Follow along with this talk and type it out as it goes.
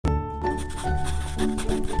Hello,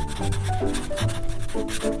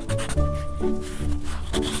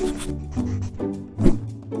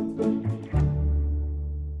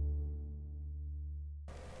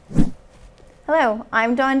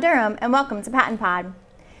 I'm Dawn Durham, and welcome to Patent Pod.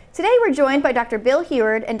 Today we're joined by Dr. Bill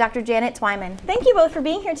Heward and Dr. Janet Twyman. Thank you both for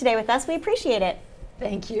being here today with us. We appreciate it.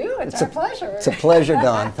 Thank you. It's our pleasure. It's a pleasure,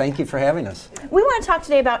 Dawn. Thank you for having us. We want to talk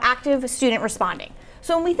today about active student responding.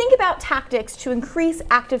 So when we think about tactics to increase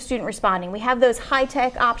active student responding, we have those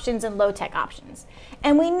high-tech options and low-tech options.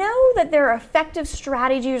 And we know that there are effective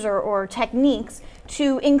strategies or techniques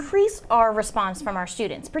to increase our response from our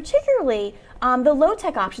students. Particularly, the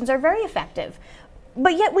low-tech options are very effective.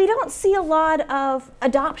 But yet we don't see a lot of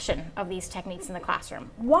adoption of these techniques in the classroom.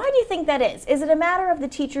 Why do you think that is? Is it a matter of the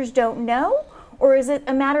teachers don't know, or is it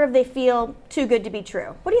a matter of they feel too good to be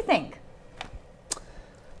true? What do you think?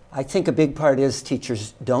 I think a big part is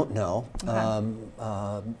teachers don't know.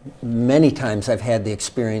 Okay. Many times I've had the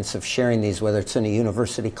experience of sharing these, whether it's in a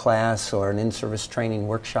university class or an in-service training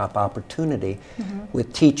workshop opportunity,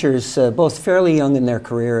 with teachers, both fairly young in their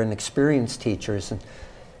career and experienced teachers. And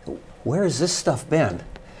where has this stuff been?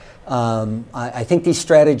 I think these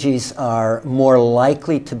strategies are more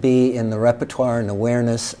likely to be in the repertoire and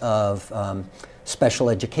awareness of special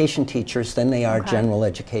education teachers than they are general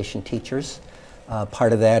education teachers.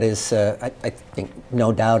 Part of that is, I think,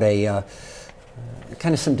 no doubt, a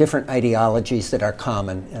kind of some different ideologies that are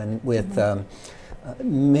common. And with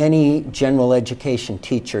many general education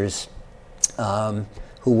teachers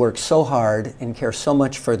who work so hard and care so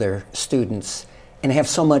much for their students and have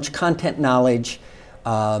so much content knowledge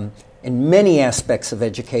and many aspects of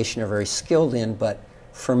education are very skilled in, but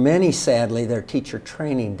for many, sadly, their teacher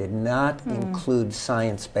training did not include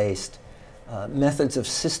science-based methods of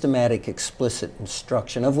systematic, explicit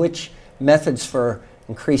instruction, of which methods for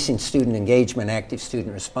increasing student engagement, active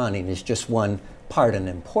student responding, is just one part, an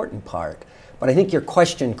important part. But I think your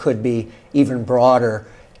question could be even broader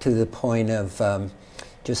to the point of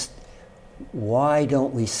just why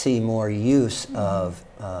don't we see more use of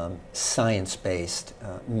science-based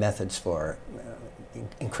methods for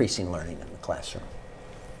increasing learning in the classroom?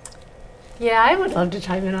 Yeah, I would love to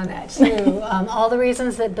chime in on that too. All the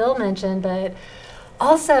reasons that Bill mentioned, but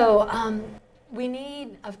also we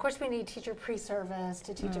need teacher pre-service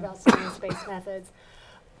to teach about science-based methods,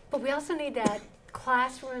 but we also need that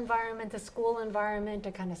classroom environment, the school environment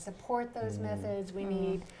to kind of support those methods. We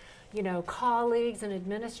need, colleagues and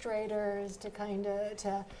administrators to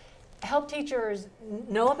to help teachers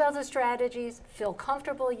know about the strategies, feel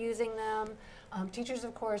comfortable using them. Teachers,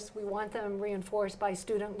 of course, we want them reinforced by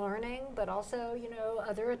student learning, but also,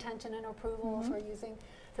 other attention and approval for using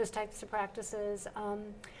those types of practices.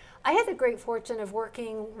 I had the great fortune of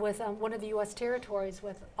working with one of the U.S. territories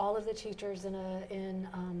with all of the teachers in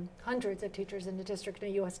hundreds of teachers in the district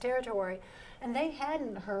in a U.S. territory, and they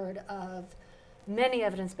hadn't heard of many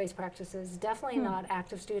evidence-based practices, definitely not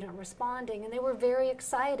active student responding, and they were very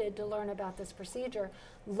excited to learn about this procedure,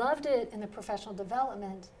 loved it in the professional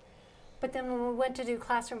development. But then when we went to do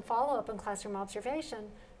classroom follow-up and classroom observation,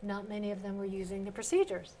 not many of them were using the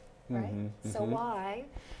procedures, right? So why?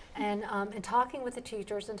 And talking with the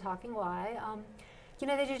teachers and talking why,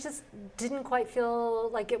 they just didn't quite feel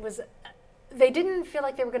like they didn't feel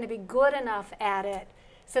like they were going to be good enough at it,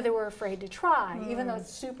 so they were afraid to try, even though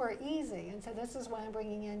it's super easy. And so this is why I'm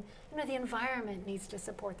bringing in, the environment needs to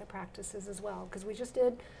support the practices as well, because we just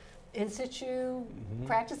did in situ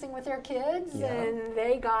practicing with their kids, and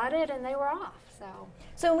they got it and they were off.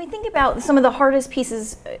 So when we think about some of the hardest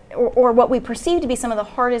pieces, or what we perceive to be some of the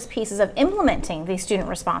hardest pieces of implementing these student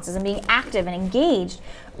responses and being active and engaged,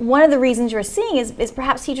 one of the reasons you're seeing is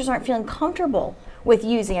perhaps teachers aren't feeling comfortable with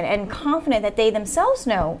using it and confident that they themselves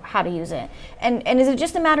know how to use it. And is it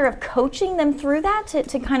just a matter of coaching them through that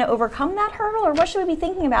to kind of overcome that hurdle, or what should we be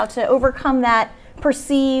thinking about to overcome that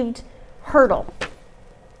perceived hurdle?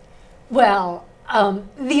 Well,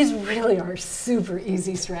 these really are super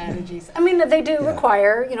easy strategies. I mean, they do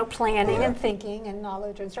require, planning and thinking and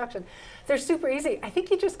knowledge and instruction. They're super easy. I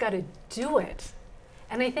think you just got to do it.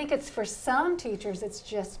 And I think it's, for some teachers, it's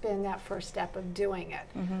just been that first step of doing it,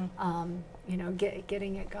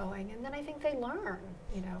 getting it going. And then I think they learn,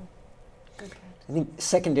 I think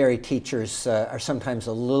secondary teachers are sometimes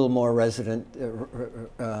a little more reticent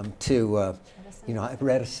to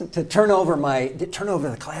turn over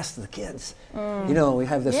the class to the kids. We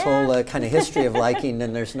have this whole kind of history of liking,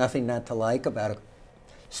 and there's nothing not to like about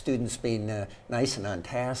students being nice and on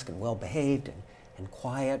task and well behaved and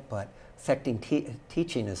quiet, but affecting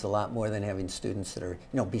teaching is a lot more than having students that are,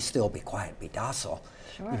 be still, be quiet, be docile,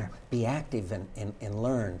 be active and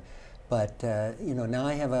learn. But now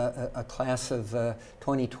I have a class of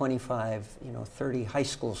 25, 30 high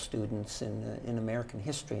school students in American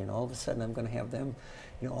history, and all of a sudden I'm going to have them,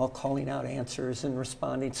 all calling out answers and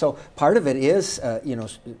responding. So part of it is,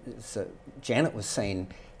 Janet was saying,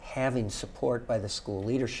 having support by the school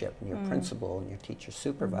leadership and your principal and your teacher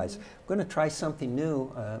supervisor. We're going to try something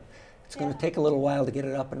new. It's going to take a little while to get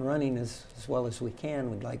it up and running as well as we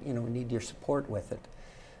can. We'd like, we need your support with it.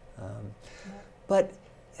 But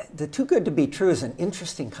the too good to be true is an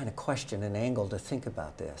interesting kind of question and angle to think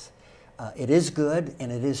about this. It is good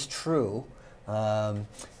and it is true.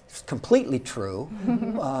 It's completely true.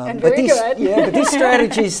 And very good. Yeah, but these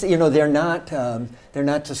strategies, they're not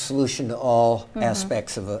the solution to all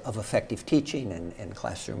aspects of effective teaching and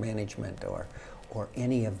classroom management or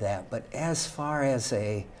any of that. But as far as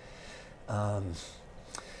an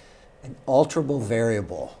alterable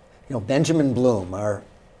variable, Benjamin Bloom,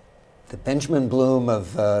 the Benjamin Bloom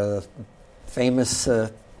of famous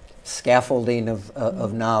scaffolding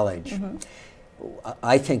of knowledge.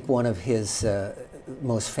 I think one of his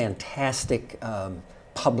most fantastic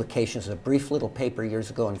publications, a brief little paper years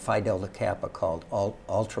ago in Phi Delta Kappa called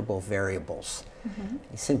Alterable Variables.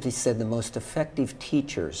 He simply said the most effective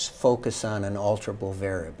teachers focus on an alterable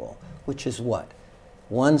variable, which is what?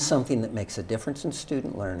 One, something that makes a difference in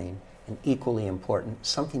student learning, and equally important,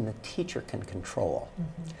 something the teacher can control.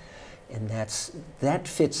 And that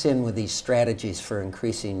fits in with these strategies for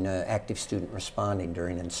increasing active student responding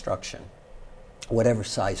during instruction, whatever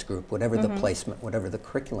size group, whatever the placement, whatever the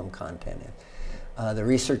curriculum content is. The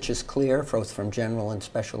research is clear, both from general and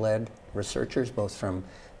special ed researchers, both from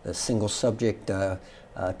the single subject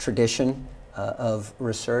tradition of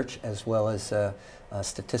research, as well as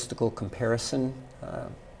statistical comparison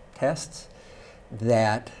tests,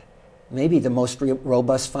 that maybe the most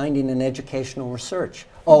robust finding in educational research.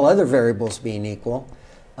 All other variables being equal,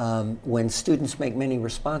 when students make many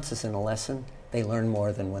responses in a lesson, they learn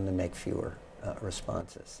more than when they make fewer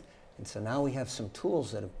responses. And so now we have some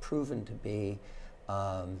tools that have proven to be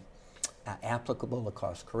applicable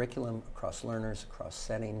across curriculum, across learners, across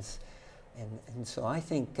settings. And so I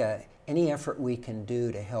think any effort we can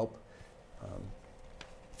do to help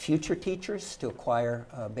future teachers to acquire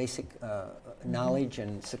basic knowledge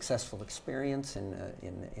and successful experience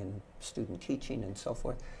in student teaching and so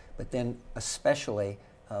forth, but then especially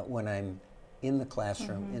when I'm in the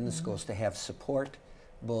classroom, in the schools, to have support,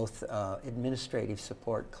 both administrative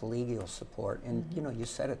support, collegial support, and you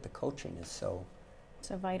said it, the coaching is so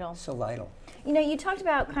vital. So vital. You talked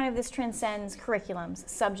about kind of this transcends curriculums,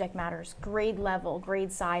 subject matters, grade level,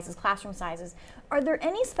 grade sizes, classroom sizes. Are there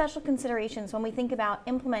any special considerations when we think about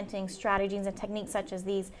implementing strategies and techniques such as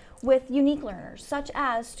these with unique learners, such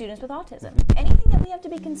as students with autism? Anything that we have to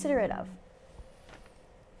be considerate of?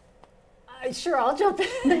 Sure, I'll jump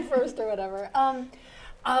in first or whatever.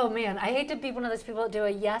 Oh man, I hate to be one of those people that do a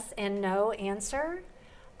yes and no answer.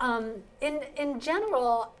 In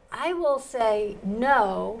general, I will say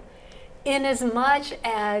no, in as much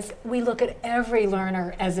as we look at every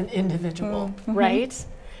learner as an individual, right?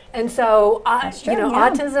 And so,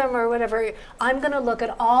 autism or whatever, I'm going to look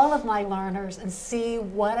at all of my learners and see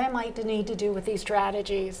what I might need to do with these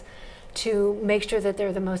strategies to make sure that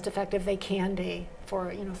they're the most effective they can be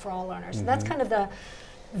for all learners. So that's kind of the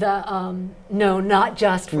no, not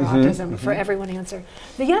just for autism, for everyone answer.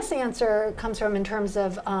 The yes answer comes from in terms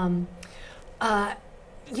of,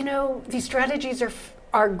 these strategies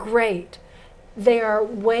are great. They are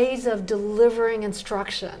ways of delivering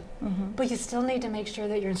instruction, but you still need to make sure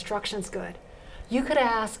that your instruction's good. You could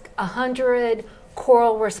ask 100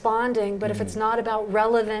 choral responding, but if it's not about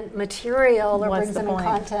relevant material or brings in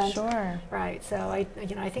content, right? So I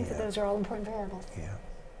think that those are all important variables. Yeah.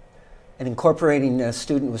 And incorporating a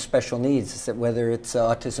student with special needs, is that whether it's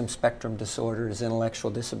autism spectrum disorders,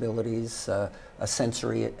 intellectual disabilities, a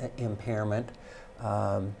sensory impairment,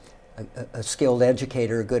 a skilled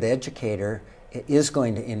educator, a good educator, is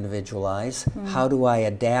going to individualize. How do I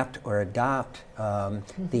adapt or adopt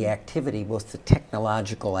the activity, both the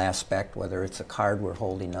technological aspect, whether it's a card we're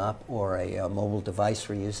holding up or a mobile device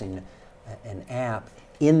we're using, an app,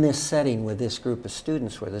 in this setting with this group of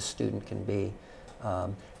students where this student can be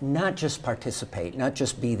not just participate, not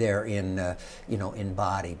just be there in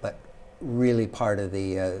body, but really part of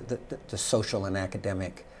the social and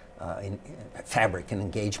academic fabric and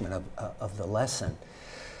engagement of the lesson.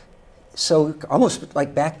 So almost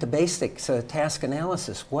like back to basics, task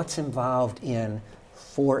analysis. What's involved in,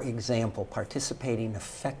 for example, participating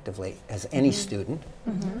effectively as any student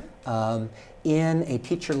in a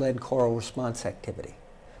teacher-led choral response activity?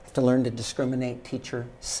 I have to learn to discriminate teacher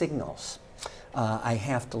signals. I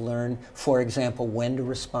have to learn, for example, when to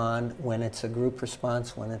respond, when it's a group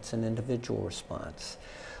response, when it's an individual response.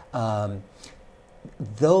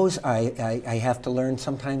 Those I have to learn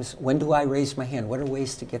sometimes. When do I raise my hand? What are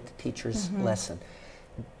ways to get the teacher's lesson?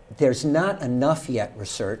 There's not enough yet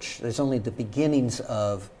research. There's only the beginnings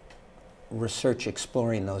of research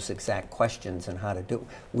exploring those exact questions and how to do it.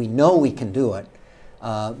 We know we can do it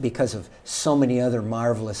because of so many other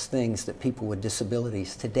marvelous things that people with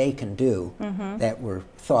disabilities today can do that were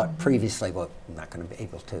thought previously, well, I'm not going to be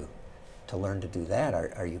able to learn to do that.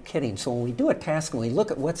 Are you kidding? So when we do a task and we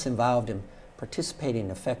look at what's involved in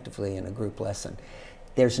participating effectively in a group lesson,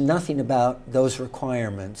 there's nothing about those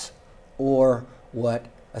requirements or what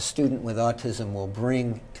a student with autism will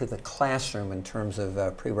bring to the classroom in terms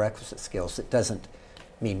of prerequisite skills. It doesn't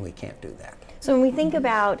mean we can't do that. So when we think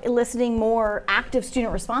about eliciting more active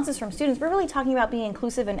student responses from students, we're really talking about being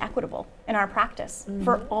inclusive and equitable in our practice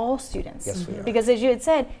for all students. Yes, we are. Because as you had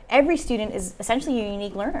said, every student is essentially a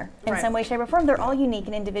unique learner in some way, shape, or form. They're all unique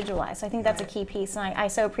and individualized. So I think that's a key piece, and I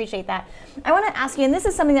so appreciate that. I want to ask you, and this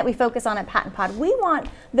is something that we focus on at Pat and Pod, we want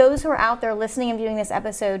those who are out there listening and viewing this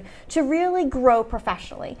episode to really grow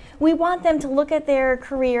professionally. We want them to look at their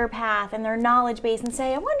career path and their knowledge base and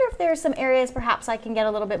say, I wonder if there's some areas perhaps I can get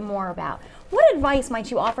a little bit more about. What advice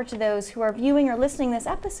might you offer to those who are viewing or listening to this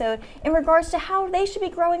episode in regards to how they should be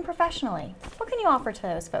growing professionally? What can you offer to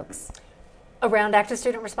those folks? Around active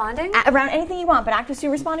student responding? Around anything you want, but active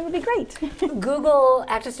student responding would be great. Google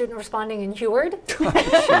active student responding in Heward.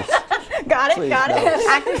 Got it.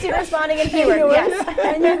 Active student responding in Heward, yes.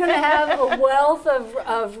 And you're going to have a wealth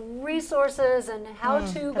of resources and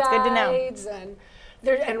how-to guides and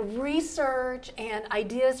research and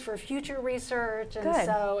ideas for future research. And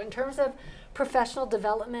so in terms of professional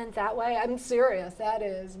development that way, I'm serious, that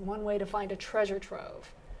is one way to find a treasure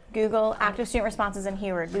trove. Google active student responses in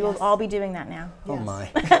Heward. We will all be doing that now. Oh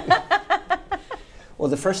my. Well,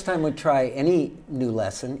 the first time we try any new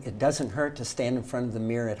lesson, it doesn't hurt to stand in front of the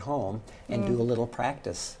mirror at home and do a little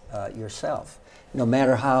practice yourself. No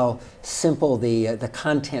matter how simple the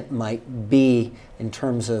content might be in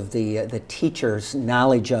terms of the teacher's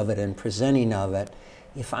knowledge of it and presenting of it,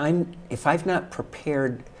 if I've not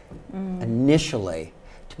prepared initially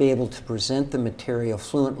to be able to present the material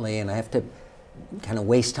fluently, and I have to kind of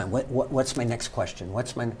waste time. What's my next question?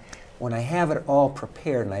 When I have it all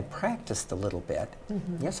prepared and I practiced a little bit,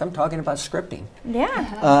 yes, I'm talking about scripting.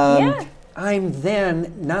 I'm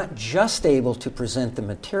then not just able to present the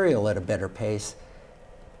material at a better pace,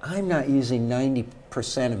 I'm not using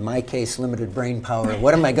 90%, in my case, limited brain power.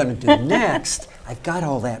 What am I going to do next? I've got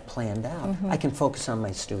all that planned out. I can focus on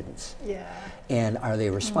my students. And are they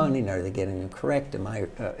responding? Are they getting it correct? Am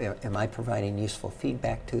I providing useful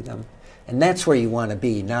feedback to them? And that's where you want to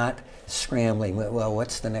be, not scrambling. Well,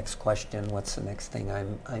 what's the next question? What's the next thing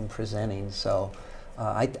I'm presenting? So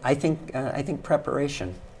I think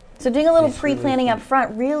preparation. So doing a little pre-planning up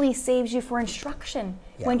front really saves you for instruction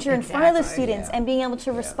when you're in front of the students and being able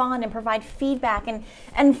to respond and provide feedback and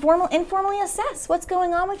informally assess what's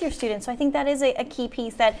going on with your students. So I think that is a key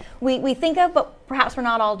piece that we think of, but perhaps we're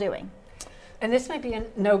not all doing. And this might be a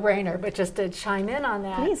no-brainer, but just to chime in on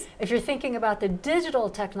that, please. If you're thinking about the digital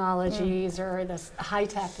technologies or the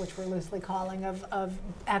high-tech, which we're loosely calling, of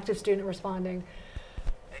active student responding,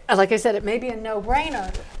 like I said, it may be a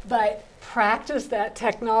no-brainer, but practice that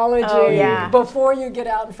technology before you get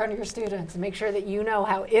out in front of your students and make sure that you know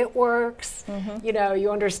how it works, you know,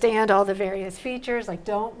 you understand all the various features. Like,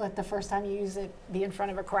 don't let the first time you use it be in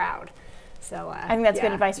front of a crowd. So I think that's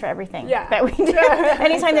good advice for everything that we do.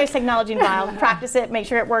 Anytime there's technology involved, practice it, make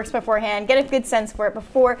sure it works beforehand, get a good sense for it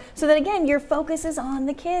before, so that again, your focus is on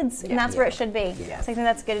the kids, and that's where it should be. So I think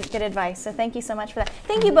that's good advice. So thank you so much for that.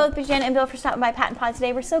 Thank you both, Jen and Bill, for stopping by Pat and Pod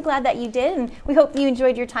today. We're so glad that you did, and we hope you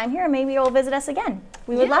enjoyed your time here, and maybe you'll visit us again.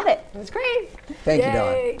 We would love it. It was great. Thank you,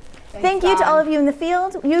 Dawn. Thank you to all of you in the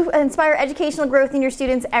field. You inspire educational growth in your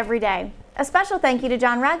students every day. A special thank you to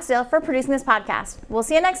John Ragsdale for producing this podcast. We'll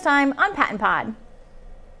see you next time on Pat and Pod.